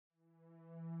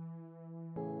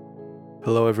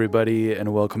Hello, everybody,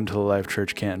 and welcome to the Life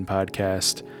Church Canton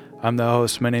podcast. I'm the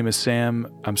host. My name is Sam.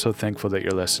 I'm so thankful that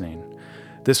you're listening.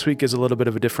 This week is a little bit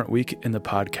of a different week in the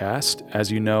podcast.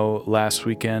 As you know, last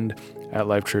weekend at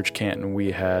Life Church Canton,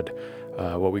 we had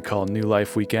what we call New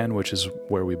Life Weekend, which is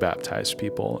where we baptize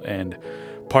people. And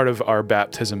part of our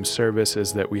baptism service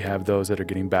is that we have those that are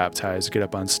getting baptized get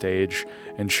up on stage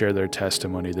and share their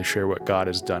testimony, to share what God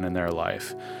has done in their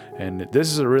life. And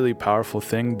this is a really powerful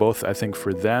thing, both I think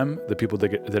for them, the people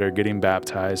that are getting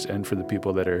baptized, and for the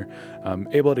people that are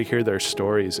able to hear their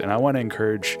stories. And I want to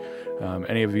encourage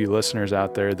any of you listeners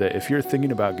out there that if you're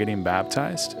thinking about getting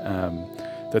baptized,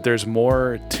 that there's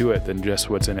more to it than just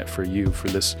what's in it for you. For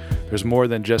this, there's more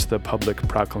than just the public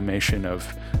proclamation of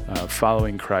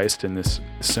following Christ and this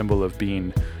symbol of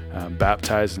being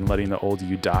baptized and letting the old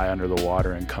you die under the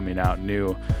water and coming out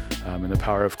new in the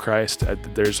power of Christ.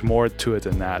 There's more to it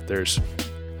than that. There's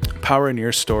power in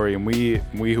your story, and we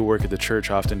who work at the church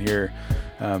often hear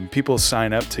people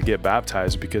sign up to get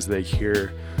baptized because they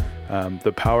hear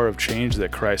the power of change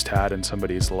that Christ had in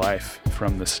somebody's life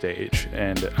from the stage.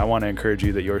 And I want to encourage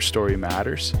you that your story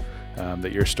matters,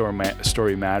 that your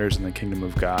story matters in the kingdom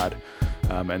of God.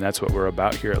 And that's what we're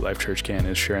about here at Life Church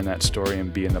Canton, is sharing that story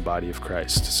and being the body of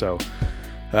Christ. So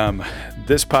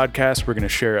this podcast, we're going to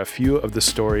share a few of the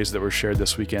stories that were shared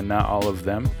this weekend, not all of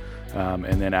them.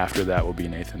 And then after that will be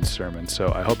Nathan's sermon. So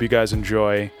I hope you guys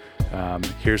enjoy.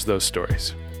 Here's those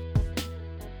stories.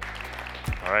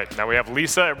 All right, now we have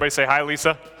Lisa. Everybody say hi,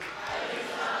 Lisa.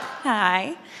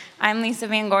 Hi, I'm Lisa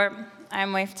Van Gorp.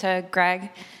 I'm wife to Greg,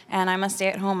 and I'm a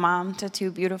stay-at-home mom to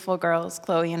two beautiful girls,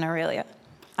 Chloe and Aurelia.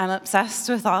 I'm obsessed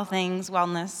with all things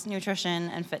wellness, nutrition,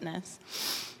 and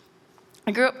fitness.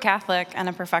 I grew up Catholic and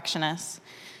a perfectionist.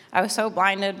 I was so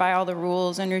blinded by all the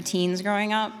rules and routines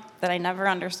growing up that I never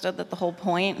understood that the whole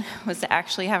point was to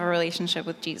actually have a relationship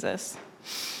with Jesus.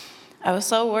 I was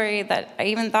so worried that I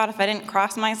even thought if I didn't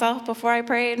cross myself before I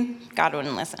prayed, God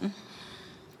wouldn't listen.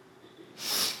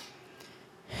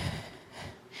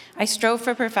 I strove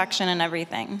for perfection in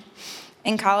everything.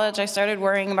 In college, I started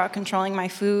worrying about controlling my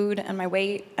food and my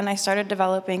weight, and I started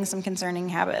developing some concerning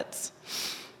habits.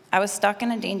 I was stuck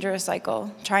in a dangerous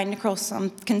cycle, trying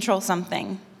to control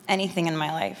something, anything in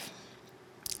my life.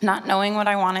 Not knowing what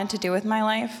I wanted to do with my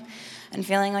life and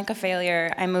feeling like a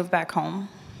failure, I moved back home.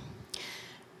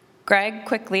 Greg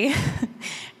quickly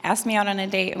asked me out on a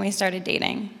date, and we started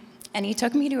dating. And he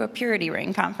took me to a purity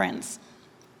ring conference.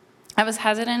 I was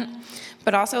hesitant,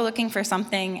 but also looking for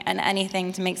something and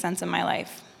anything to make sense of my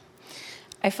life.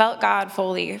 I felt God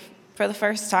fully for the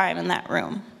first time in that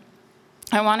room.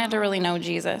 I wanted to really know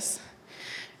Jesus.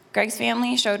 Greg's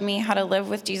family showed me how to live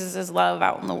with Jesus' love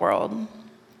out in the world.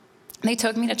 They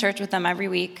took me to church with them every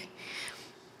week.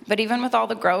 But even with all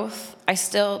the growth, I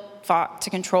still fought to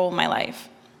control my life,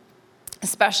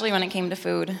 especially when it came to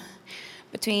food.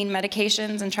 Between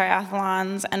medications and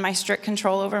triathlons and my strict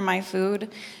control over my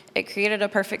food, it created a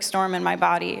perfect storm in my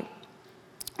body,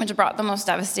 which brought the most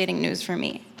devastating news for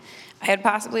me. I had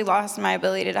possibly lost my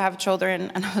ability to have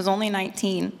children, and I was only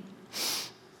 19.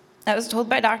 I was told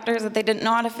by doctors that they didn't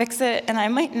know how to fix it, and I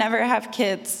might never have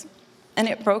kids. And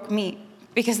it broke me,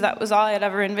 because that was all I had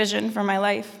ever envisioned for my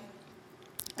life.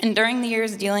 And during the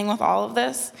years dealing with all of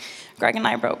this, Greg and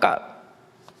I broke up.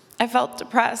 I felt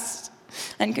depressed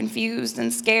and confused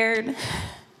and scared,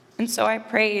 and so I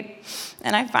prayed,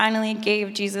 and I finally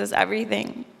gave Jesus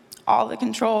everything, all the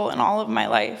control in all of my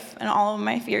life and all of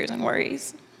my fears and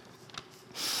worries.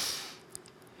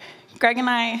 Greg and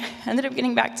I ended up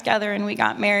getting back together, and we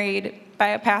got married by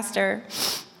a pastor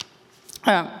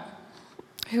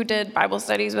who did Bible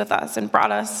studies with us and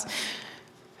brought us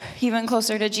even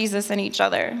closer to Jesus and each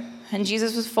other, and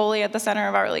Jesus was fully at the center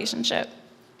of our relationship.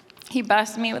 He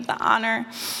blessed me with the honor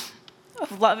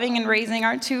of loving and raising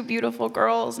our two beautiful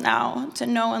girls now to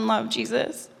know and love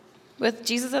Jesus. With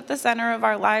Jesus at the center of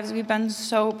our lives, we've been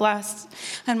so blessed,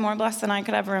 and more blessed than I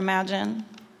could ever imagine.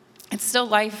 It's still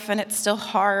life, and it's still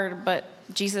hard, but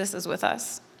Jesus is with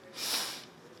us.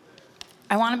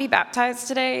 I want to be baptized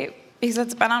today because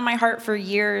it's been on my heart for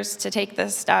years to take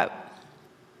this step.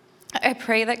 I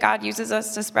pray that God uses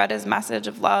us to spread his message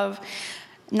of love,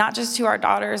 not just to our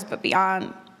daughters, but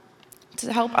beyond,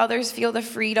 to help others feel the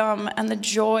freedom and the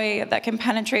joy that can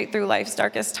penetrate through life's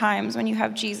darkest times when you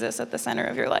have Jesus at the center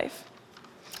of your life.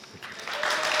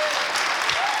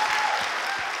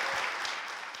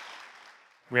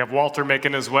 We have Walter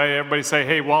making his way. Everybody say,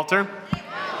 hey, Walter. Hey,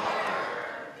 Walter.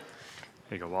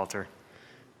 There you go, Walter.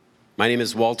 My name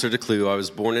is Walter DeClue. I was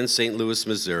born in St. Louis,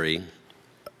 Missouri.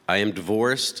 I am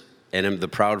divorced and am the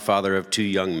proud father of two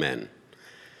young men.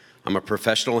 I'm a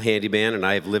professional handyman, and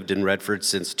I have lived in Redford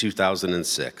since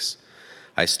 2006.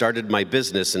 I started my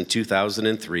business in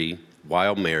 2003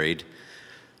 while married.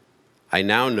 I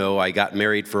now know I got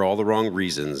married for all the wrong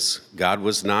reasons. God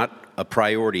was not a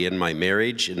priority in my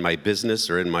marriage, in my business,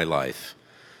 or in my life.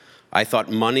 I thought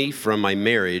money from my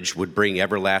marriage would bring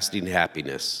everlasting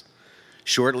happiness.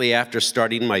 Shortly after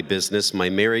starting my business, my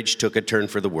marriage took a turn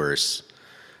for the worse.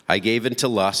 I gave into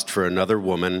lust for another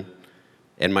woman,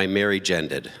 and my marriage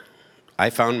ended.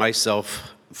 I found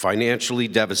myself financially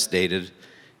devastated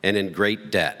and in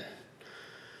great debt.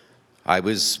 I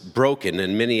was broken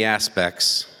in many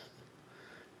aspects,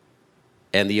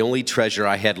 and the only treasure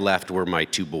I had left were my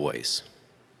 2 boys.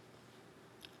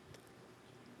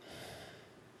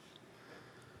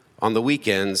 On the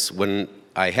weekends, when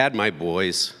I had my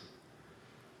boys,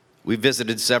 we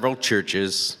visited several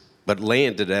churches, but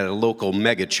landed at a local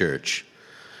megachurch.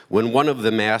 When one of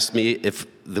them asked me if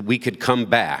we could come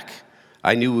back,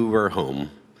 I knew we were home.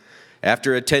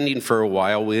 After attending for a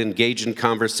while, we engaged in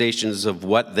conversations of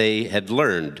what they had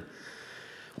learned.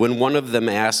 When one of them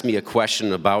asked me a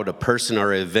question about a person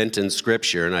or event in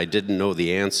Scripture and I didn't know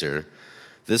the answer,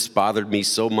 this bothered me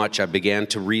so much I began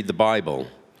to read the Bible.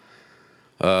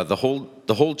 The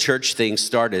whole church thing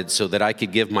started so that I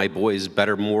could give my boys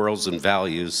better morals and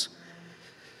values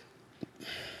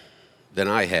than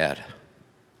I had.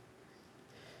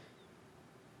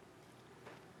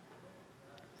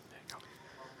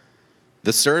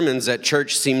 The sermons at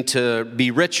church seem to be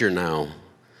richer now.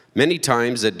 Many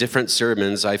times at different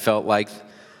sermons, I felt like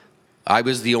I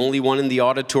was the only one in the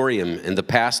auditorium, and the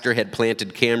pastor had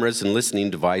planted cameras and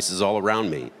listening devices all around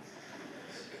me.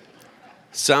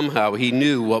 Somehow he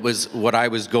knew what I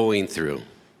was going through.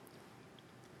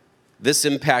 This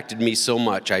impacted me so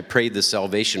much, I prayed the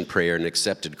salvation prayer and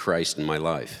accepted Christ in my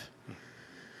life.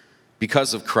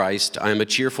 Because of Christ, I am a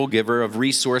cheerful giver of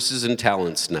resources and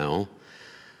talents now,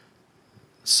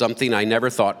 something I never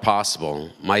thought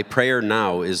possible. My prayer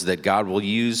now is that God will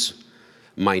use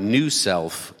my new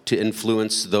self to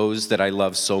influence those that I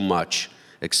love so much,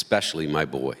 especially my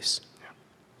boys.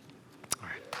 All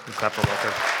right, let's clap for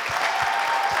Walter.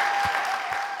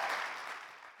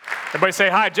 Everybody say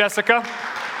hi, Jessica.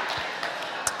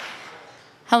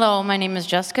 Hello, my name is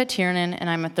Jessica Tiernan, and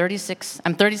I'm 36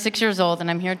 years old,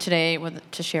 and I'm here today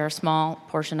to share a small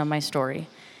portion of my story.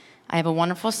 I have a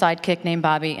wonderful sidekick named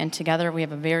Bobby, and together we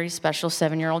have a very special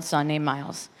 7-year-old son named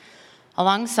Miles.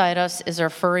 Alongside us is our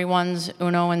furry ones,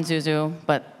 Uno and Zuzu,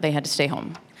 but they had to stay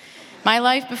home. My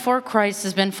life before Christ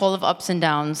has been full of ups and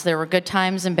downs. There were good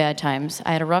times and bad times.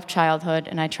 I had a rough childhood,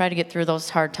 and I tried to get through those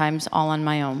hard times all on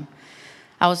my own.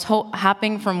 I was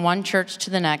hopping from one church to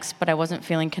the next, but I wasn't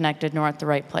feeling connected nor at the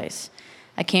right place.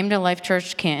 I came to Life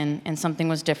Church Canton, and something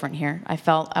was different here. I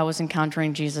felt I was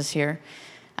encountering Jesus here.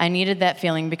 I needed that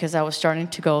feeling because I was starting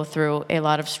to go through a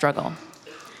lot of struggle.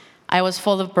 I was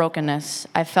full of brokenness.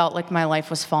 I felt like my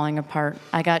life was falling apart.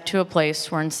 I got to a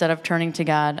place where instead of turning to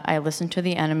God, I listened to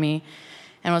the enemy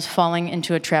and was falling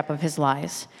into a trap of his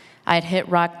lies. I had hit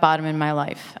rock bottom in my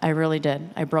life. I really did.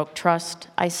 I broke trust.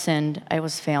 I sinned. I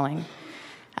was failing.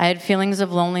 I had feelings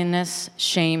of loneliness,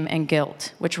 shame, and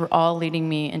guilt, which were all leading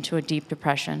me into a deep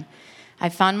depression. I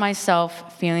found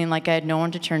myself feeling like I had no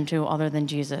one to turn to other than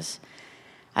Jesus.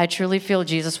 I truly feel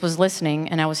Jesus was listening,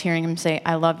 and I was hearing him say,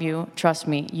 I love you, trust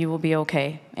me, you will be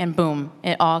okay. And boom,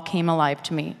 it all came alive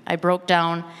to me. I broke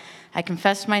down, I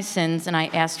confessed my sins, and I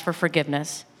asked for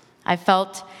forgiveness. I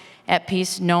felt at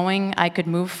peace knowing I could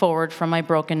move forward from my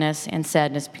brokenness and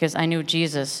sadness because I knew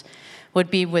Jesus would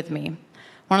be with me.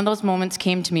 One of those moments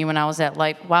came to me when I was at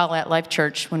Life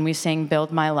Church when we sang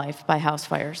Build My Life by House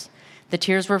Fires. The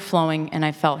tears were flowing, and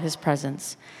I felt his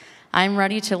presence. I'm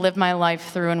ready to live my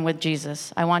life through and with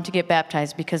Jesus. I want to get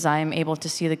baptized because I am able to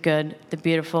see the good, the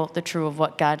beautiful, the true of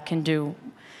what God can do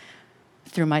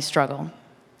through my struggle.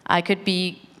 I could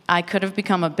have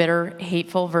become a bitter,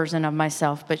 hateful version of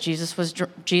myself, but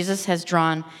Jesus has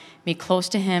drawn me close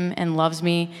to him and loves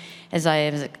me as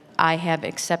I have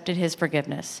accepted his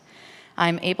forgiveness.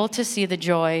 I'm able to see the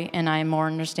joy, and I am more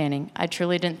understanding. I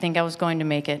truly didn't think I was going to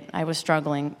make it. I was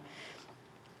struggling.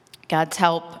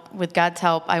 With God's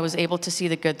help, I was able to see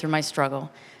the good through my struggle.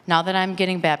 Now that I'm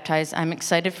getting baptized, I'm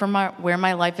excited for where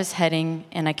my life is heading,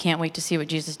 and I can't wait to see what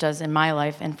Jesus does in my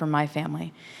life and for my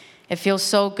family. It feels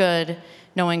so good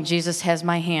knowing Jesus has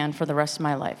my hand for the rest of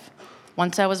my life.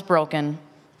 Once I was broken,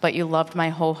 but you loved my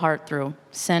whole heart through.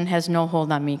 Sin has no hold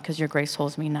on me because your grace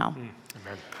holds me now.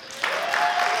 Amen.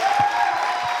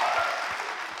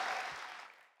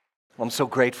 I'm so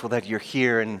grateful that you're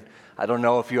here, and I don't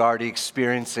know if you're already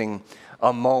experiencing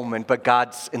a moment, but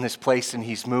God's in this place and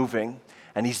he's moving.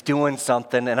 and he's doing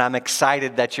something, and I'm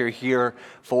excited that you're here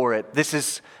for it. This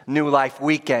is New Life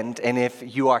Weekend, and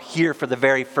if you are here for the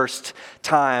very first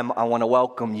time, I want to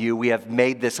welcome you. We have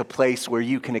made this a place where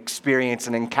you can experience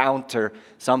and encounter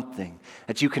something,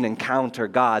 that you can encounter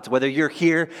God. Whether you're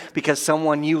here because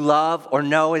someone you love or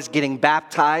know is getting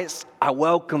baptized, I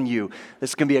welcome you.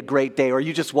 This can be a great day. Or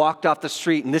you just walked off the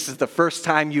street and this is the first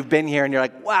time you've been here and you're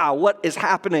like, wow, what is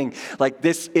happening? Like,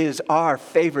 this is our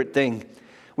favorite thing.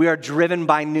 We are driven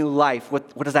by new life.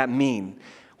 What does that mean?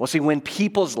 Well, see, when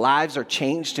people's lives are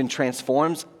changed and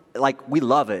transformed, like, we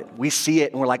love it. We see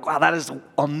it and we're like, wow, that is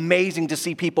amazing to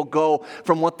see people go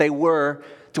from what they were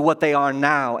to what they are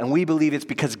now. And we believe it's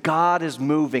because God is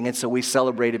moving, and so we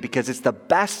celebrate it because it's the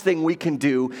best thing we can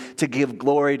do to give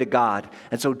glory to God.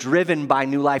 And so driven by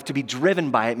new life, to be driven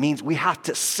by it means we have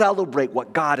to celebrate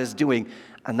what God is doing.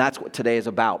 And that's what today is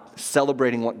about,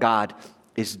 celebrating what God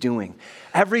is doing.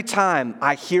 Every time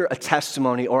I hear a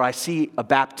testimony or I see a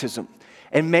baptism,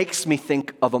 it makes me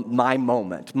think of my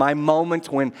moment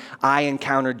when I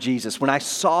encountered Jesus, when I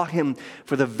saw him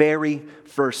for the very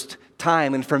first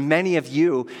time. And for many of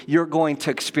you, you're going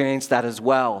to experience that as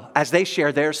well. As they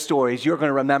share their stories, you're going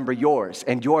to remember yours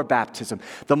and your baptism,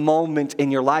 the moment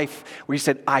in your life where you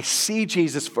said, I see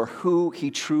Jesus for who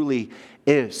he truly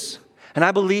is. And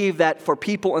I believe that for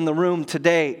people in the room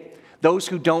today, those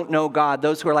who don't know God,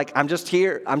 those who are like, I'm just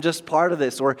here, I'm just part of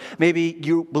this, or maybe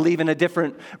you believe in a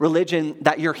different religion,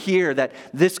 that you're here, that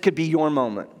this could be your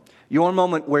moment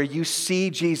where you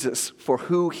see Jesus for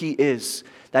who he is.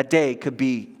 That day could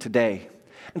be today.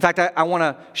 In fact, I want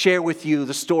to share with you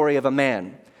the story of a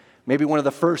man, maybe one of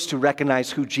the first to recognize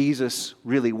who Jesus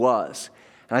really was.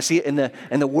 And I see it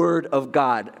in the Word of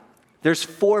God. There's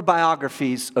 4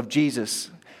 biographies of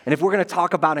Jesus. And if we're going to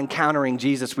talk about encountering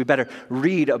Jesus, we better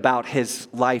read about his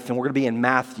life. And we're going to be in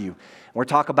Matthew. And we're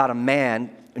talking about a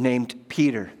man named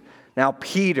Peter. Now,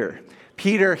 Peter,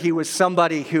 he was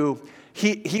somebody who,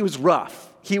 he was rough.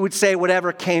 He would say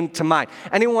whatever came to mind.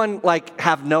 Anyone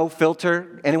have no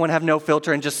filter? Anyone have no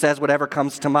filter and just says whatever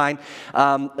comes to mind?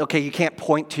 Okay, you can't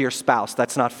point to your spouse.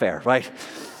 That's not fair, right?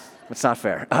 That's not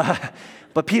fair.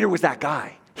 But Peter was that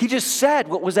guy. He just said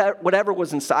whatever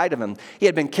was inside of him. He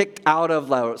had been kicked out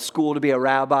of school to be a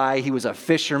rabbi. He was a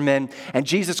fisherman. And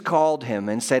Jesus called him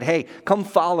and said, hey, come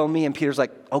follow me. And Peter's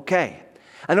like, okay.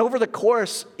 And over the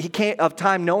course of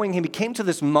time knowing him, he came to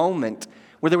this moment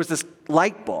where there was this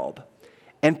light bulb.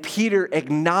 And Peter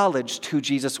acknowledged who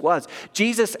Jesus was.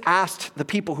 Jesus asked the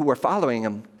people who were following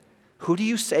him, who do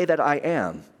you say that I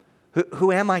am?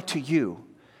 Who am I to you?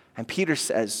 And Peter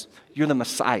says, you're the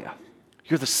Messiah.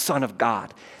 You're the Son of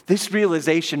God. This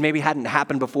realization maybe hadn't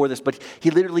happened before this, but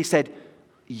he literally said,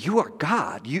 you are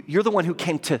God. You're the one who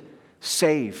came to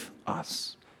save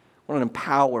us. What an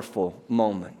powerful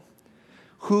moment.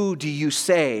 Who do you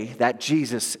say that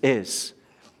Jesus is?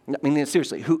 I mean,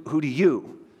 seriously, who do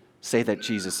you say that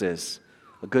Jesus is?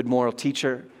 A good moral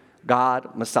teacher,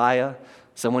 God, Messiah,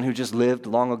 someone who just lived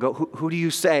long ago? Who do you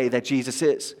say that Jesus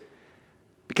is?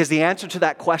 Because the answer to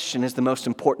that question is the most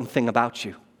important thing about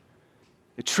you.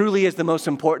 It truly is the most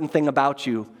important thing about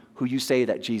you, who you say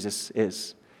that Jesus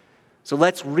is. So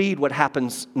let's read what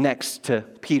happens next to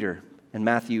Peter in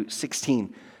Matthew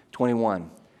 16:21.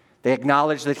 They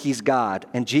acknowledge that he's God,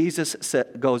 and Jesus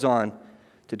goes on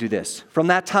to do this. From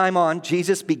that time on,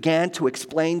 Jesus began to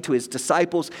explain to his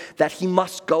disciples that he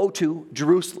must go to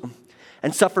Jerusalem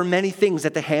and suffer many things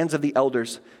at the hands of the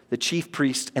elders, the chief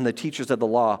priests, and the teachers of the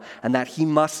law, and that he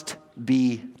must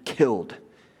be killed,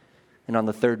 and on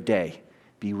the third day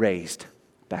be raised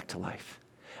back to life.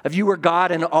 If you were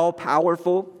God and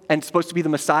all-powerful and supposed to be the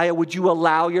Messiah, would you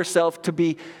allow yourself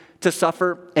to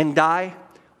suffer and die?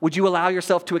 Would you allow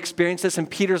yourself to experience this? And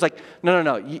Peter's like,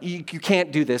 no, you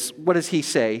can't do this. What does he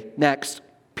say next?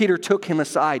 Peter took him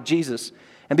aside, Jesus,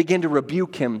 and began to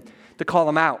rebuke him, to call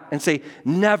him out and say,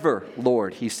 never,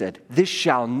 Lord, he said, this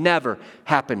shall never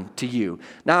happen to you.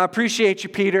 Now, I appreciate you,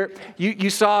 Peter. You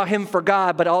saw him for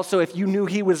God, but also if you knew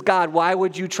he was God, why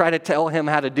would you try to tell him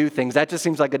how to do things? That just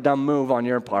seems like a dumb move on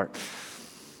your part.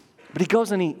 But he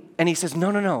goes and he says,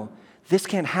 no, this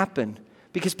can't happen,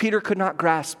 because Peter could not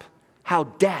grasp how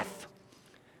death,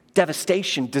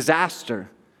 devastation, disaster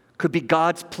could be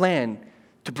God's plan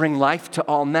to bring life to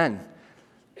all men.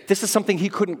 This is something he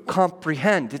couldn't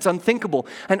comprehend. It's unthinkable.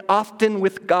 And often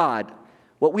with God,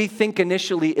 what we think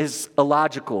initially is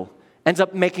illogical ends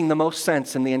up making the most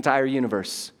sense in the entire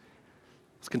universe.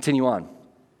 Let's continue on.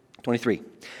 23.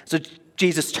 So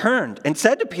Jesus turned and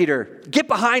said to Peter, get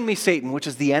behind me, Satan, which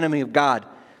is the enemy of God.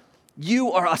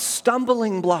 You are a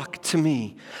stumbling block to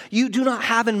me. You do not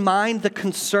have in mind the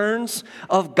concerns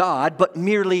of God, but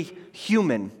merely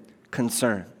human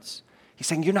concerns. He's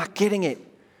saying, you're not getting it.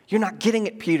 You're not getting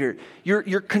it, Peter.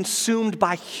 You're consumed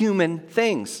by human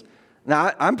things.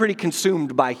 Now, I'm pretty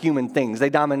consumed by human things.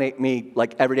 They dominate me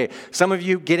like every day. Some of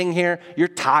you getting here, you're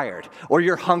tired or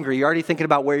you're hungry. You're already thinking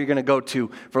about where you're going to go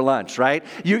to for lunch, right?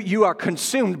 You are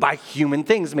consumed by human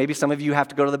things. Maybe some of you have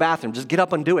to go to the bathroom. Just get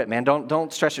up and do it, man.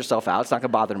 Don't stress yourself out. It's not going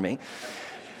to bother me.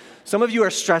 Some of you are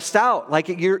stressed out, like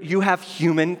you have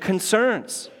human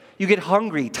concerns. You get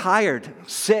hungry, tired,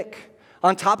 sick.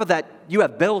 On top of that, you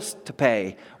have bills to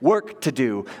pay, work to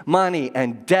do, money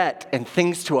and debt and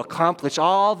things to accomplish.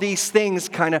 All these things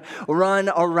kind of run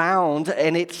around,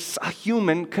 and it's a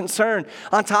human concern.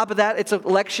 On top of that, it's an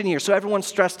election year, so everyone's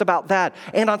stressed about that.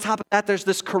 And on top of that, there's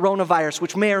this coronavirus,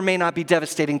 which may or may not be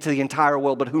devastating to the entire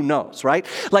world, but who knows, right?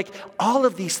 Like all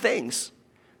of these things,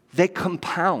 they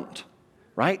compound,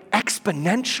 right?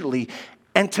 Exponentially.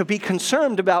 And to be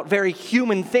concerned about very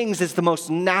human things is the most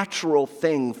natural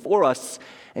thing for us.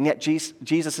 And yet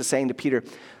Jesus is saying to Peter,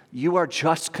 you are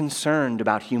just concerned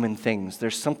about human things.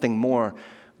 There's something more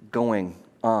going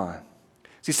on.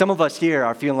 See, some of us here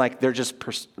are feeling like they're just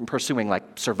pursuing, like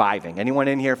surviving. Anyone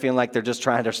in here feeling like they're just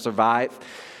trying to survive?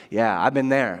 Yeah, I've been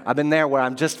there. I've been there where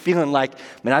I'm just feeling like,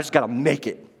 man, I just got to make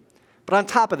it. But on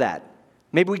top of that,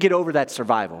 maybe we get over that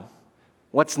survival.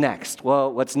 What's next?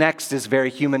 Well, what's next is very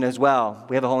human as well.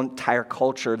 We have a whole entire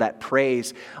culture that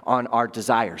preys on our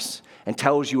desires and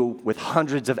tells you with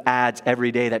hundreds of ads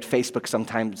every day that Facebook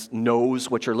sometimes knows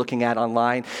what you're looking at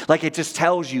online. Like it just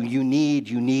tells you, you need.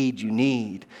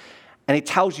 And it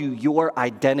tells you your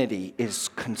identity is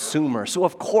consumer. So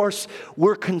of course,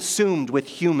 we're consumed with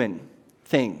human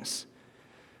things.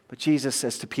 But Jesus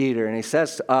says to Peter, and he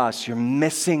says to us, you're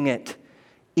missing it.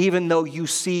 Even though you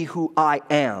see who I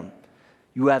am,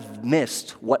 you have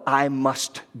missed what I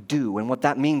must do and what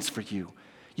that means for you.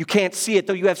 You can't see it.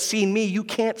 Though you have seen me, you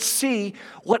can't see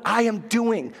what I am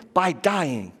doing by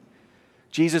dying.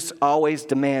 Jesus always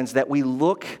demands that we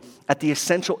look at the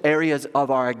essential areas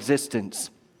of our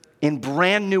existence in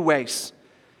brand new ways.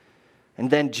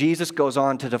 And then Jesus goes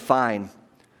on to define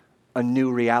a new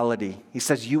reality. He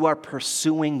says, you are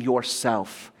pursuing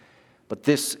yourself, but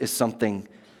this is something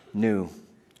new.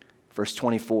 Verse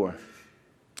 24.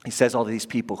 He says all these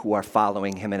people who are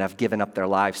following him and have given up their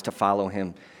lives to follow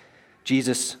him.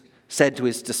 Jesus said to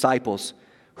his disciples,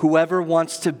 whoever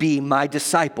wants to be my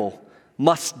disciple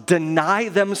must deny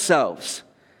themselves,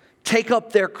 take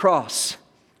up their cross,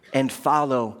 and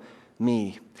follow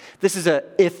me. This is a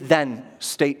if-then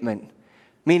statement,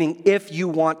 meaning if you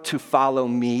want to follow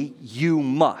me, you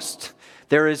must.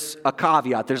 There is a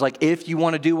caveat. There's like, if you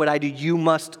want to do what I do, you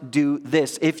must do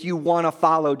this. If you want to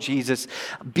follow Jesus,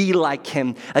 be like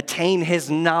him, attain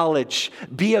his knowledge,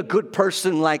 be a good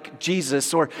person like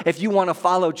Jesus. Or if you want to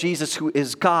follow Jesus, who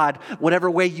is God,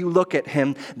 whatever way you look at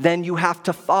him, then you have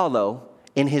to follow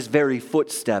in his very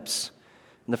footsteps.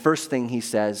 And the first thing he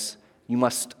says, you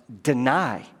must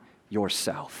deny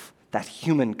yourself, that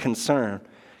human concern.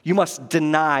 You must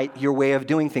deny your way of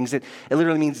doing things. It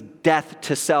literally means death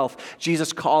to self.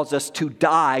 Jesus calls us to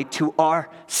die to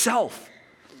ourself.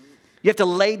 You have to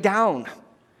lay down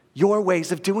your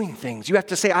ways of doing things. You have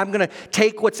to say, I'm going to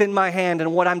take what's in my hand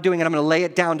and what I'm doing, and I'm going to lay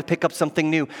it down to pick up something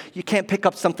new. You can't pick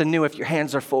up something new if your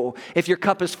hands are full. If your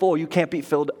cup is full, you can't be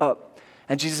filled up.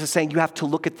 And Jesus is saying you have to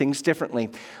look at things differently.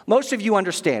 Most of you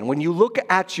understand, when you look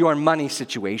at your money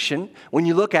situation, when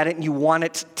you look at it and you want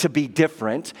it to be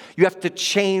different, you have to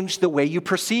change the way you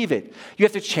perceive it. You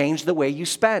have to change the way you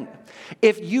spend.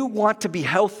 If you want to be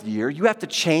healthier, you have to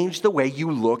change the way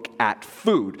you look at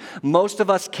food. Most of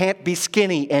us can't be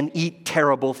skinny and eat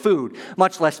terrible food,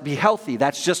 much less be healthy.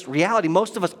 That's just reality.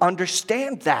 Most of us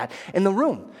understand that in the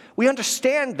room. We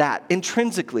understand that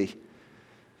intrinsically.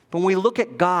 But when we look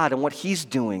at God and what he's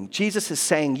doing, Jesus is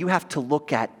saying you have to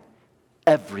look at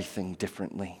everything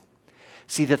differently.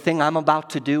 See, the thing I'm about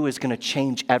to do is going to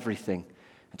change everything.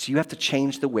 And so you have to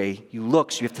change the way you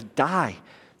look. So you have to die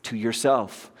to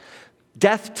yourself.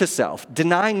 Death to self,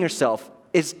 denying yourself,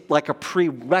 is like a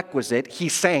prerequisite,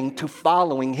 he's saying, to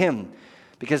following him.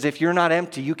 Because if you're not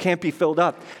empty, you can't be filled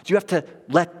up. So you have to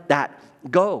let that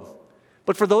go.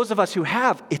 But for those of us who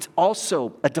have, it's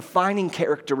also a defining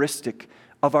characteristic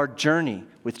of our journey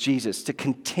with Jesus, to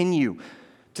continue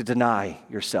to deny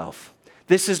yourself.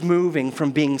 This is moving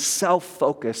from being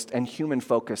self-focused and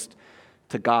human-focused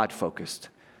to God-focused,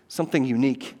 something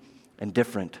unique and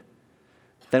different.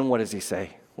 Then what does he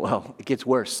say? Well, it gets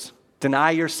worse.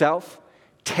 Deny yourself,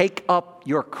 take up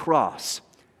your cross,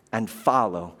 and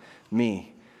follow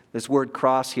me. This word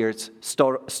cross here, it's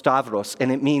stavros,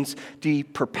 and it means to be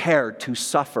prepared to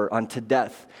suffer unto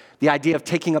death. The idea of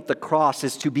taking up the cross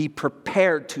is to be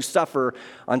prepared to suffer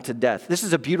unto death. This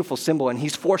is a beautiful symbol, and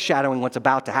he's foreshadowing what's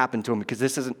about to happen to him, because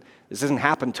this hasn't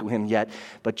happened to him yet,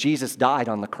 but Jesus died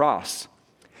on the cross.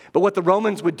 But what the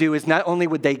Romans would do is not only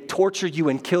would they torture you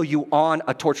and kill you on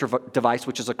a torture device,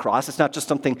 which is a cross. It's not just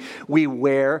something we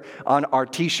wear on our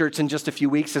T-shirts in just a few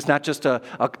weeks. It's not just a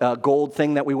gold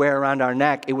thing that we wear around our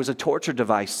neck. It was a torture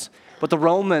device. But the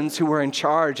Romans who were in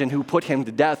charge and who put him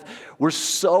to death were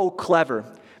so clever,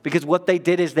 because what they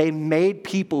did is they made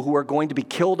people who are going to be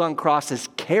killed on crosses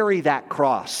carry that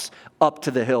cross up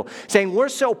to the hill, saying, we're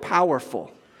so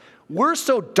powerful, we're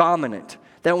so dominant,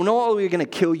 that not only are we going to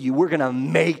kill you, we're going to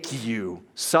make you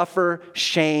suffer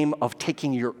shame of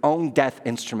taking your own death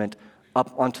instrument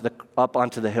up onto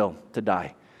the hill to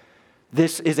die.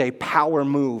 This is a power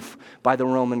move by the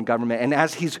Roman government. And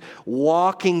as he's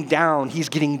walking down, he's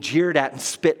getting jeered at and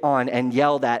spit on and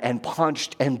yelled at and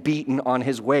punched and beaten on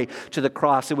his way to the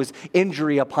cross. It was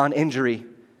injury upon injury.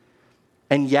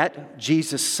 And yet,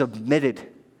 Jesus submitted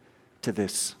to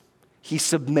this. He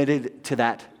submitted to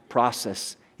that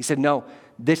process. He said, no,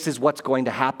 this is what's going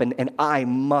to happen, and I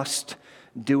must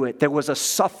do it. There was a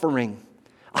suffering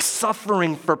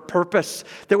for purpose.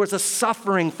 There was a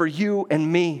suffering for you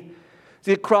and me.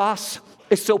 The cross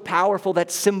is so powerful,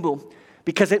 that symbol,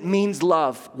 because it means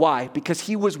love. Why? Because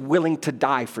he was willing to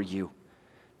die for you,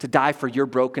 to die for your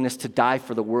brokenness, to die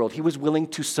for the world. He was willing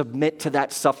to submit to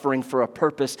that suffering for a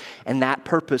purpose, and that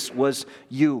purpose was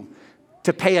you,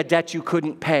 to pay a debt you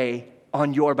couldn't pay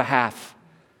on your behalf.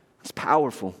 It's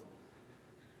powerful.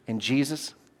 And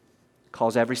Jesus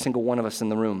calls every single one of us in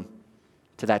the room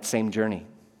to that same journey,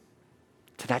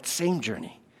 to that same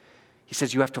journey. He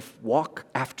says, you have to walk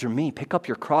after me, pick up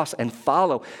your cross and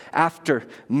follow after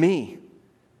me.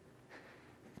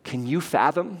 Can you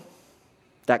fathom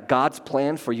that God's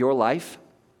plan for your life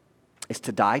is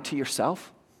to die to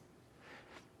yourself?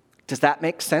 Does that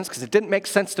make sense? Because it didn't make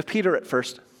sense to Peter at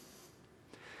first.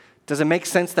 Does it make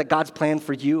sense that God's plan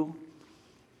for you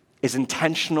is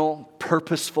intentional,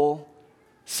 purposeful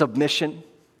submission?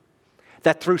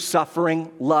 That through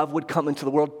suffering, love would come into the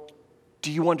world?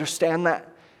 Do you understand that?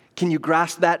 Can you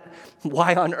grasp that?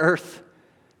 Why on earth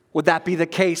would that be the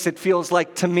case? It feels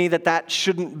like to me that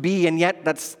shouldn't be, and yet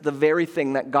that's the very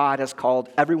thing that God has called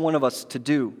every one of us to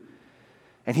do.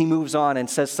 And he moves on and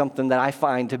says something that I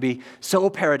find to be so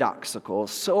paradoxical,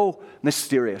 so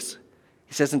mysterious.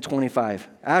 He says in 25,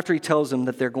 after he tells them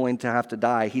that they're going to have to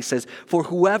die, he says, for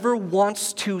whoever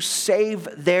wants to save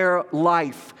their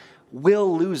life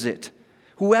will lose it.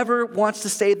 Whoever wants to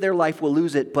save their life will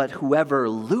lose it, but whoever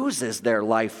loses their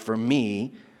life for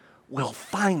me will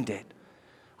find it.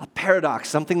 A paradox,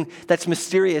 something that's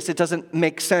mysterious. It doesn't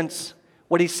make sense.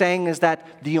 What he's saying is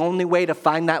that the only way to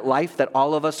find that life that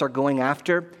all of us are going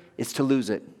after is to lose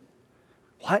it.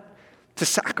 What? To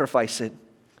sacrifice it.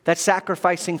 That's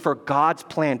sacrificing for God's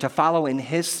plan, to follow in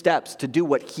his steps, to do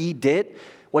what he did,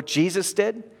 what Jesus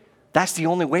did. That's the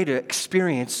only way to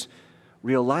experience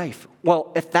real life.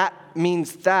 Well, if that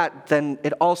means that, then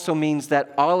it also means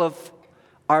that all of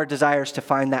our desires to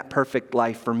find that perfect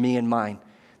life for me and mine,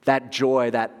 that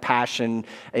joy, that passion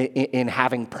in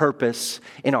having purpose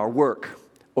in our work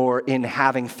or in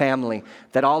having family,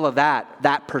 that all of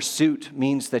that pursuit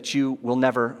means that you will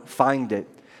never find it.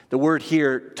 The word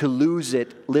here, to lose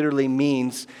it, literally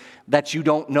means that you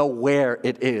don't know where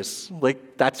it is.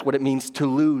 Like, that's what it means to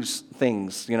lose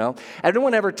things, you know?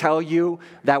 Everyone ever tell you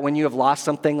that when you have lost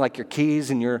something, like your keys,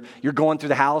 and you're going through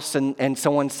the house and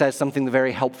someone says something, the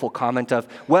very helpful comment of,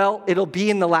 well, it'll be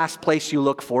in the last place you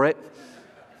look for it.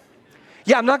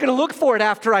 Yeah, I'm not going to look for it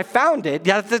after I found it.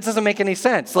 Yeah, that doesn't make any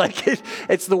sense. Like,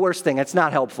 it's the worst thing. It's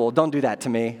not helpful. Don't do that to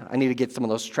me. I need to get some of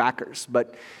those trackers.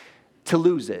 But to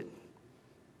lose it.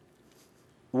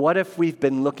 What if we've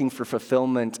been looking for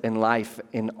fulfillment in life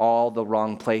in all the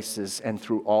wrong places and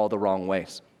through all the wrong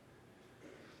ways?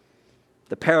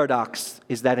 The paradox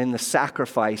is that in the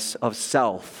sacrifice of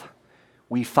self,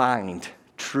 we find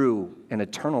true and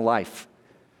eternal life.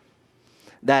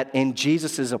 That in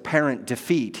Jesus' apparent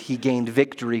defeat, he gained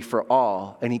victory for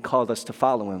all, and he called us to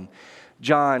follow him.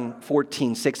 John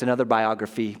 14:6, another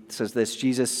biography, says this: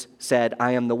 Jesus said,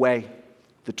 I am the way,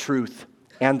 the truth,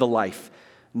 and the life.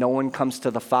 No one comes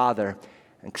to the Father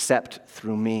except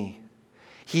through me.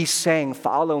 He's saying,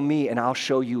 follow me and I'll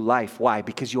show you life. Why?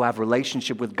 Because you have a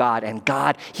relationship with God, and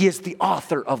God, he is the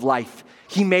author of life.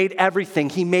 He made everything.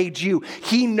 He made you.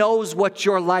 He knows what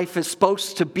your life is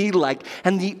supposed to be like.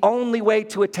 And the only way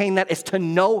to attain that is to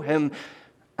know him.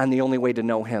 And the only way to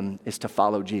know him is to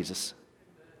follow Jesus.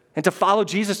 And to follow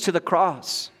Jesus to the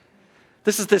cross.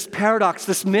 This is this paradox,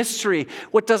 this mystery,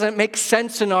 what doesn't make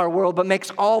sense in our world but makes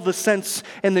all the sense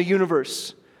in the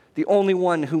universe. The only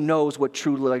one who knows what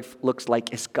true life looks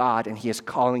like is God, and he is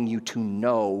calling you to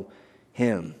know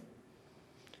him.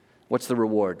 What's the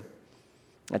reward?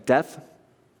 At death?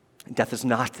 Death is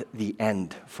not the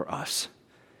end for us.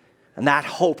 And that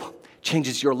hope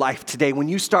changes your life today. When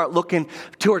you start looking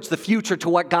towards the future, to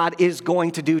what God is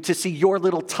going to do, to see your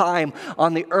little time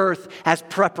on the earth as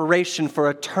preparation for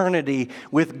eternity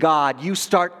with God, you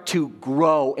start to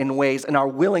grow in ways and are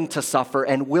willing to suffer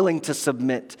and willing to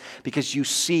submit because you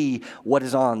see what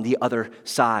is on the other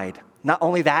side. Not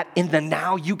only that, in the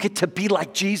now, you get to be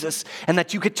like Jesus and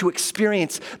that you get to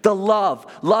experience the love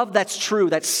that's true,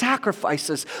 that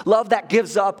sacrifices, love that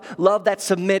gives up, love that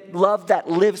submits, love that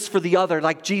lives for the other.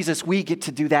 Like Jesus, we get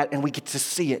to do that and we get to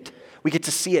see it. We get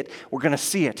to see it. We're going to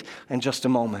see it in just a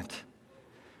moment.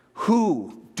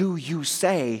 Who do you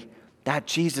say that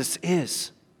Jesus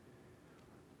is?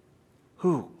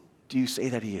 Who do you say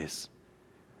that he is?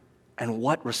 And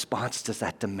what response does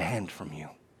that demand from you?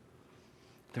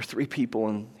 There are three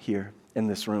people in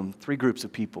this room, three groups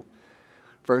of people.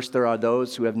 First, there are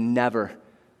those who have never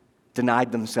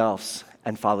denied themselves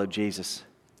and followed Jesus.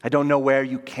 I don't know where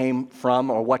you came from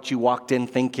or what you walked in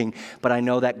thinking, but I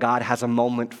know that God has a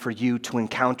moment for you to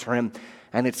encounter him,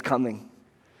 and it's coming.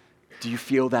 Do you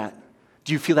feel that?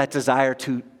 Do you feel that desire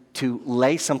to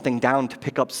lay something down, to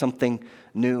pick up something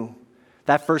new?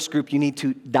 That first group, you need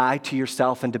to die to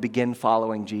yourself and to begin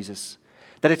following Jesus.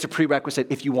 That it's a prerequisite.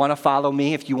 If you want to follow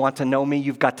me, if you want to know me,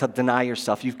 you've got to deny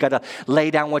yourself. You've got to lay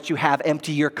down what you have,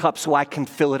 empty your cup so I can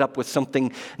fill it up with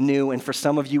something new. And for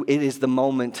some of you, it is the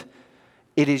moment.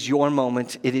 It is your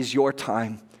moment. It is your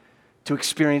time to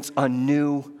experience a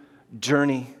new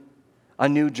journey. A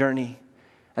new journey.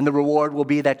 And the reward will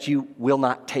be that you will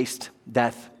not taste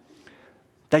death.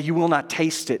 That you will not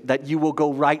taste it. That you will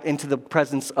go right into the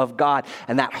presence of God.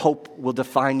 And that hope will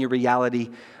define your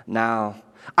reality now.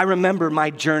 I remember my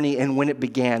journey and when it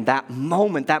began, that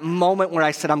moment where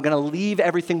I said, I'm going to leave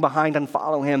everything behind and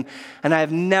follow him. And I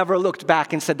have never looked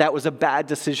back and said that was a bad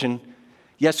decision.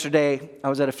 Yesterday, I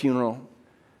was at a funeral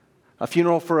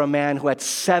for a man who at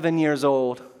 7 years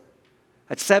old,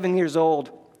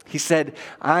 he said,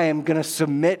 I am going to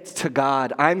submit to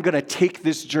God. I'm going to take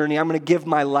this journey. I'm going to give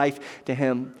my life to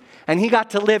him. And he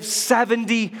got to live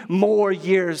 70 more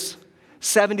years.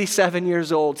 77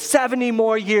 years old, 70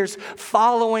 more years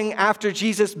following after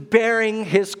Jesus, bearing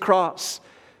his cross,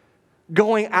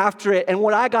 going after it. And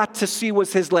what I got to see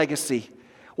was his legacy.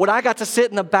 What I got to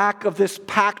sit in the back of this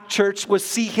packed church was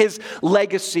see his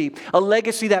legacy, a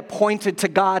legacy that pointed to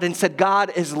God and said,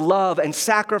 God is love and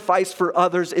sacrifice for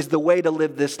others is the way to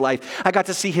live this life. I got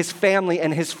to see his family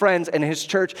and his friends and his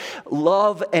church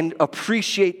love and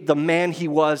appreciate the man he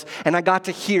was. And I got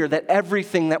to hear that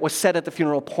everything that was said at the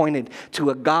funeral pointed to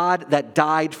a God that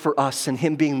died for us and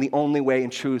him being the only way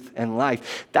and truth and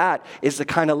life. That is the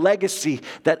kind of legacy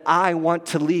that I want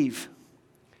to leave.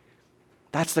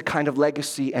 That's the kind of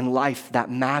legacy and life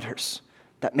that matters,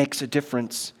 that makes a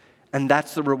difference. And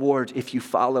that's the reward if you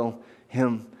follow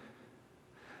him.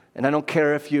 And I don't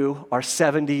care if you are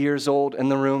 70 years old in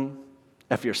the room,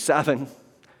 if you're 7,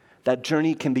 that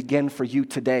journey can begin for you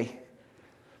today.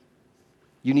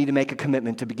 You need to make a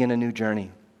commitment to begin a new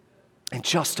journey. In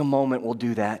just a moment, we'll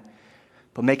do that.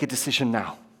 But make a decision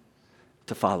now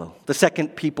to follow. The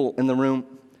second people in the room,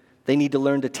 they need to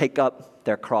learn to take up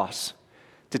their cross.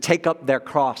 To take up their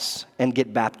cross and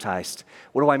get baptized.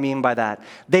 What do I mean by that?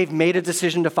 They've made a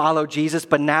decision to follow Jesus,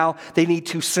 but now they need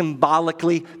to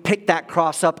symbolically pick that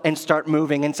cross up and start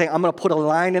moving and say, I'm going to put a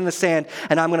line in the sand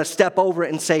and I'm going to step over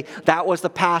it and say, that was the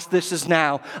past, this is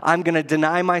now. I'm going to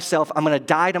deny myself, I'm going to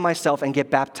die to myself and get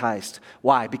baptized.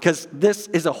 Why? Because this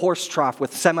is a horse trough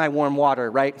with semi-warm water,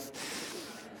 right?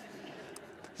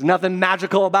 There's nothing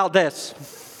magical about this.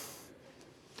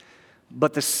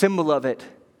 But the symbol of it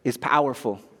is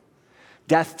powerful.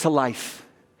 Death to life.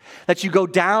 That you go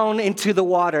down into the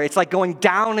water. It's like going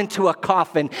down into a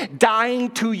coffin, dying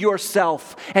to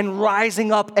yourself and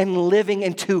rising up and living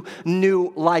into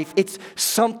new life. It's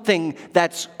something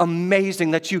that's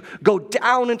amazing that you go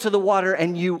down into the water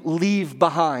and you leave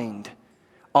behind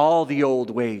all the old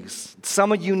ways.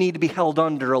 Some of you need to be held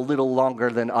under a little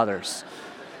longer than others.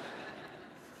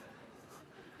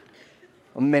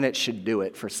 A minute should do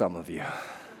it for some of you.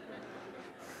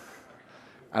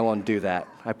 I won't do that,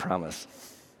 I promise.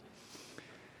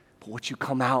 But what you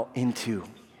come out into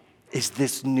is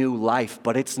this new life.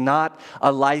 But it's not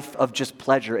a life of just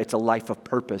pleasure, it's a life of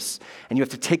purpose. And you have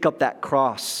to take up that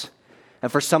cross.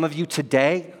 And for some of you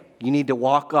today, you need to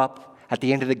walk up at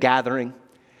the end of the gathering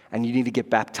and you need to get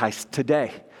baptized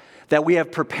today. that we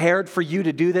have prepared for you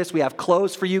to do this. We have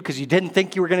clothes for you because you didn't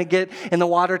think you were going to get in the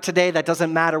water today. That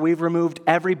doesn't matter. We've removed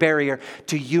every barrier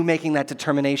to you making that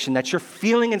determination that you're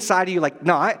feeling inside of you like,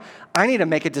 no, I need to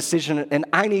make a decision and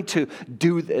I need to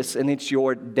do this, and it's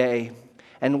your day.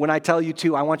 And when I tell you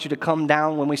to, I want you to come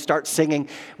down when we start singing.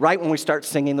 Right when we start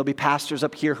singing, there'll be pastors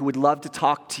up here who would love to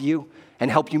talk to you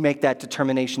and help you make that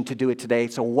determination to do it today.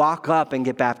 So walk up and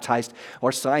get baptized,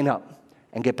 or sign up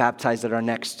and get baptized at our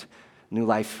next New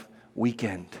Life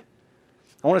weekend.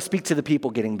 I want to speak to the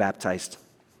people getting baptized.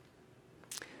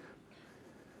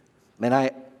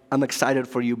 Man, I'm excited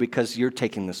for you because you're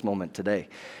taking this moment today.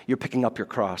 You're picking up your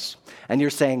cross and you're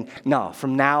saying, no,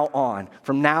 from now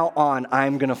on,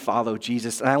 I'm going to follow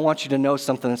Jesus. And I want you to know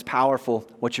something that's powerful,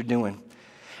 what you're doing.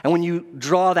 And when you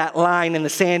draw that line in the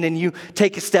sand and you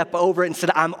take a step over it and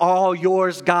said, I'm all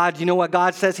yours, God, you know what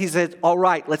God says? He says, all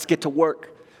right, let's get to work.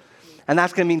 And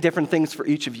that's going to mean different things for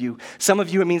each of you. Some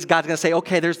of you, it means God's going to say,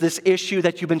 okay, there's this issue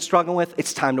that you've been struggling with.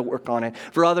 It's time to work on it.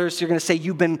 For others, you're going to say,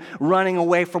 you've been running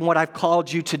away from what I've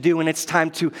called you to do, and it's time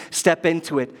to step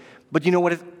into it. But you know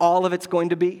what all of it's going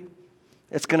to be?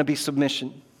 It's going to be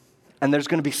submission. And there's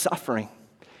going to be suffering.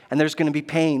 And there's going to be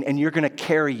pain. And you're going to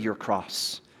carry your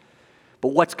cross. But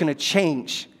what's going to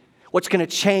change? What's going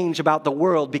to change about the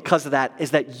world because of that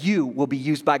is that you will be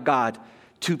used by God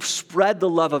to spread the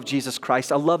love of Jesus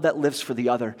Christ, a love that lives for the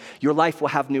other. Your life will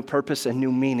have new purpose and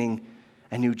new meaning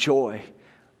and new joy.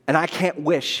 And I can't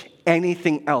wish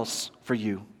anything else for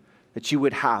you, that you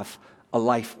would have a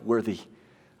life worthy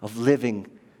of living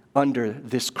under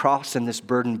this cross and this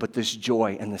burden, but this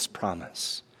joy and this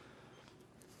promise.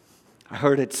 I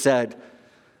heard it said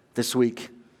this week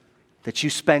that you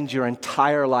spend your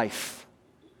entire life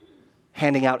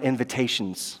handing out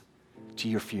invitations to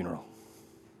your funeral.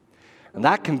 And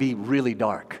that can be really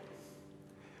dark.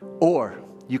 Or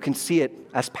you can see it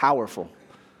as powerful.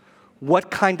 What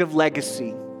kind of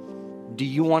legacy do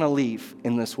you want to leave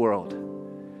in this world?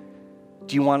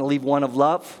 Do you want to leave one of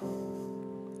love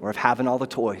or of having all the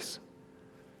toys?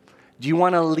 Do you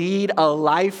want to lead a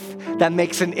life that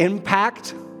makes an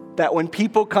impact, that when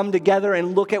people come together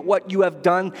and look at what you have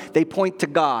done, they point to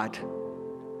God?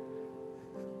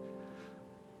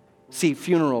 See,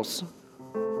 funerals,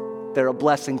 they're a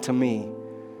blessing to me.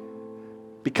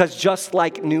 Because just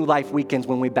like New Life weekends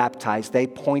when we baptize, they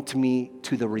point me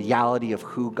to the reality of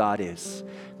who God is.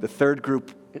 The third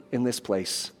group in this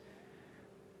place,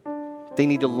 they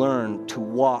need to learn to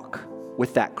walk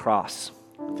with that cross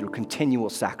through continual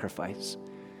sacrifice.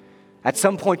 At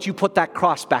some point, you put that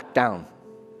cross back down.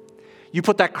 You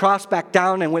put that cross back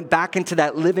down and went back into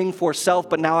that living for self,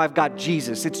 but now I've got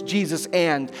Jesus. It's Jesus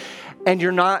and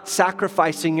you're not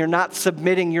sacrificing, you're not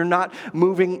submitting, you're not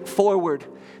moving forward.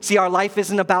 See, our life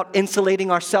isn't about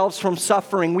insulating ourselves from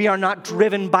suffering. We are not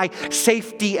driven by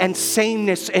safety and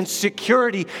sameness and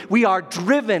security. We are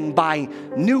driven by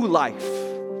new life.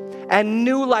 And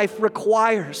new life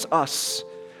requires us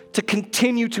to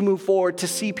continue to move forward, to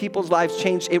see people's lives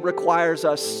change. It requires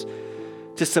us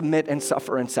to submit and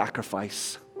suffer and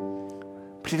sacrifice.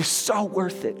 But it is so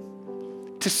worth it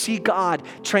to see God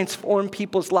transform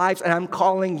people's lives. And I'm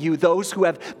calling you, those who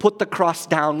have put the cross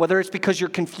down, whether it's because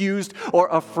you're confused or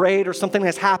afraid or something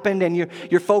has happened and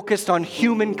you're focused on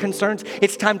human concerns,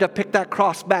 it's time to pick that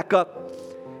cross back up.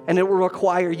 And it will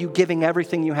require you giving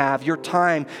everything you have, your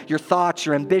time, your thoughts,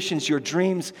 your ambitions, your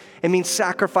dreams. It means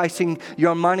sacrificing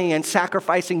your money and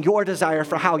sacrificing your desire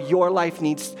for how your life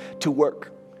needs to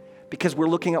work. Because we're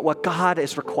looking at what God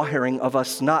is requiring of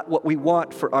us, not what we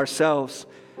want for ourselves.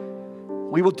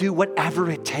 We will do whatever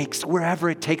it takes, wherever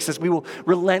it takes us. We will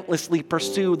relentlessly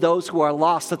pursue those who are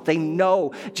lost, that they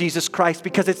know Jesus Christ,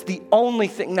 because it's the only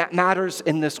thing that matters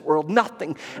in this world.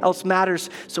 Nothing else matters.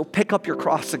 So pick up your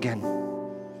cross again.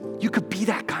 You could be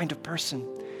that kind of person,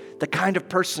 the kind of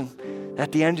person that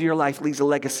at the end of your life leaves a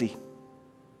legacy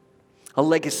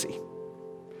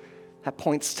that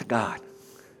points to God.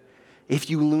 If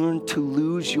you learn to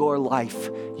lose your life,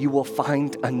 you will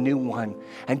find a new one.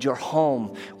 And your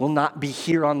home will not be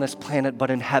here on this planet,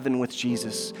 but in heaven with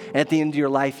Jesus. And at the end of your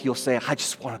life, you'll say, I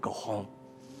just want to go home.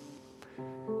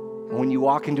 And when you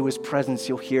walk into his presence,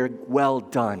 you'll hear, well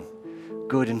done,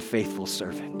 good and faithful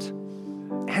servant.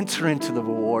 Enter into the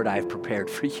reward I have prepared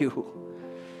for you.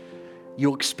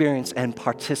 You'll experience and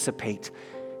participate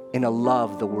in a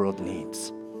love the world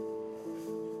needs.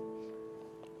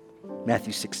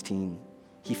 Matthew 16,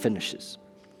 he finishes.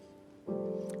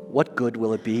 What good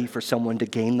will it be for someone to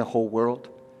gain the whole world,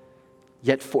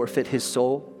 yet forfeit his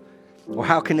soul? Or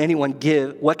what can anyone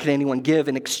give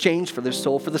in exchange for their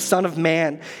soul? For the Son of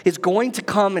Man is going to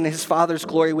come in his Father's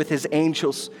glory with his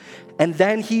angels, and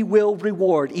then he will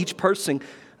reward each person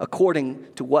according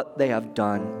to what they have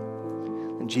done.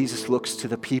 And Jesus looks to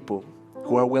the people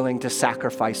who are willing to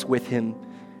sacrifice with him.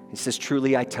 He says,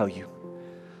 truly I tell you,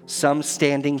 some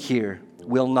standing here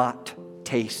will not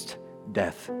taste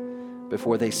death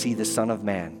before they see the Son of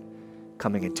Man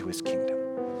coming into his kingdom.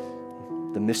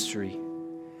 The mystery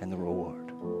and the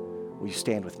reward. Will you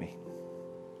stand with me?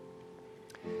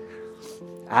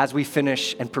 As we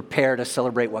finish and prepare to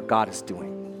celebrate what God is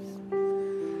doing,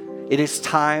 it is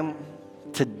time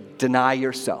to deny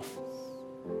yourself,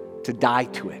 to die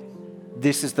to it.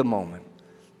 This is the moment.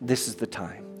 This is the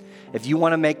time. If you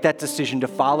want to make that decision to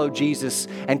follow Jesus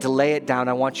and to lay it down,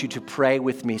 I want you to pray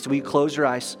with me. So will you close your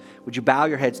eyes? Would you bow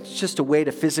your heads? It's just a way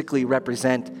to physically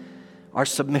represent our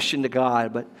submission to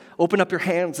God, but open up your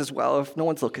hands as well if no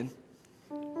one's looking.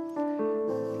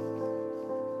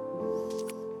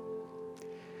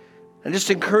 I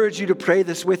just encourage you to pray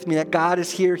this with me, that God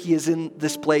is here. He is in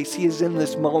this place. He is in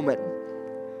this moment.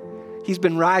 He's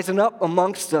been rising up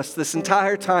amongst us this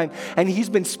entire time, and he's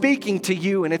been speaking to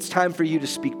you, and it's time for you to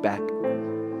speak back.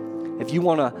 If you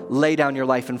want to lay down your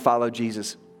life and follow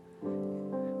Jesus,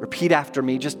 repeat after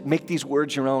me. Just make these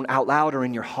words your own, out loud or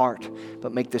in your heart,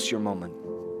 but make this your moment.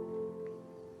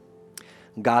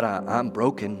 God, I'm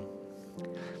broken.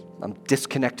 I'm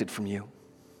disconnected from you.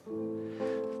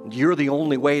 You're the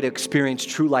only way to experience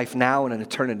true life now and in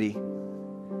eternity.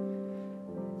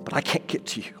 But I can't get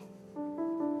to you.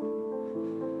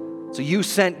 So you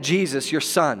sent Jesus, your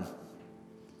son,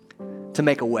 to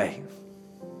make a way.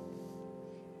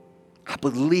 I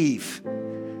believe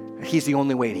that he's the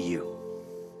only way to you.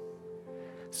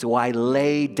 So I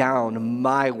lay down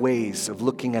my ways of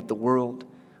looking at the world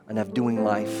and of doing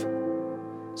life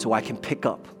so I can pick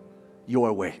up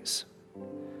your ways.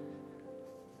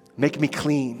 Make me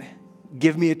clean.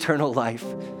 Give me eternal life.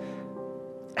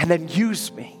 And then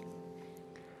use me.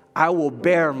 I will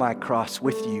bear my cross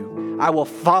with you. I will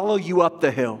follow you up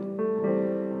the hill.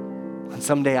 And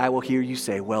someday I will hear you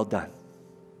say, well done,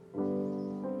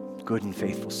 good and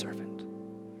faithful servant.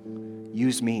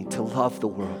 Use me to love the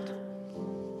world.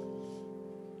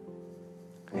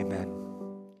 Amen.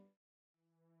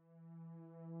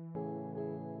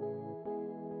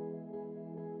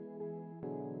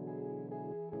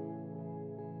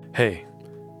 Hey,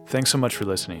 thanks so much for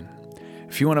listening.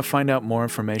 If you want to find out more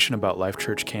information about Life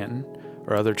Church Canton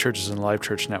or other churches in the Life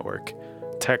Church Network,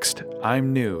 text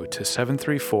I'm new to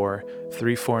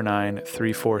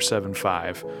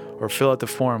 734-349-3475 or fill out the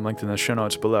form linked in the show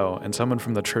notes below, and someone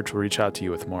from the church will reach out to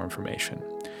you with more information.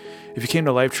 If you came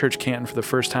to Life Church Canton for the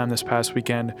first time this past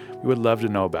weekend, we would love to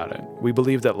know about it. We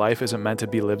believe that life isn't meant to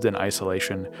be lived in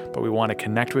isolation, but we want to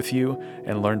connect with you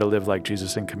and learn to live like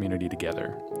Jesus in community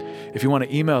together. If you want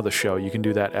to email the show, you can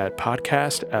do that at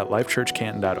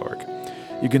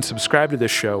podcast@lifechurchcanton.org. You can subscribe to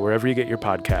this show wherever you get your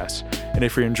podcasts, and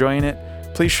if you're enjoying it,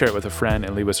 please share it with a friend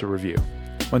and leave us a review.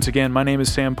 Once again, my name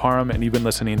is Sam Parham, and you've been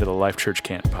listening to the Life Church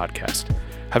Canton podcast.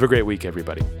 Have a great week,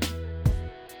 everybody.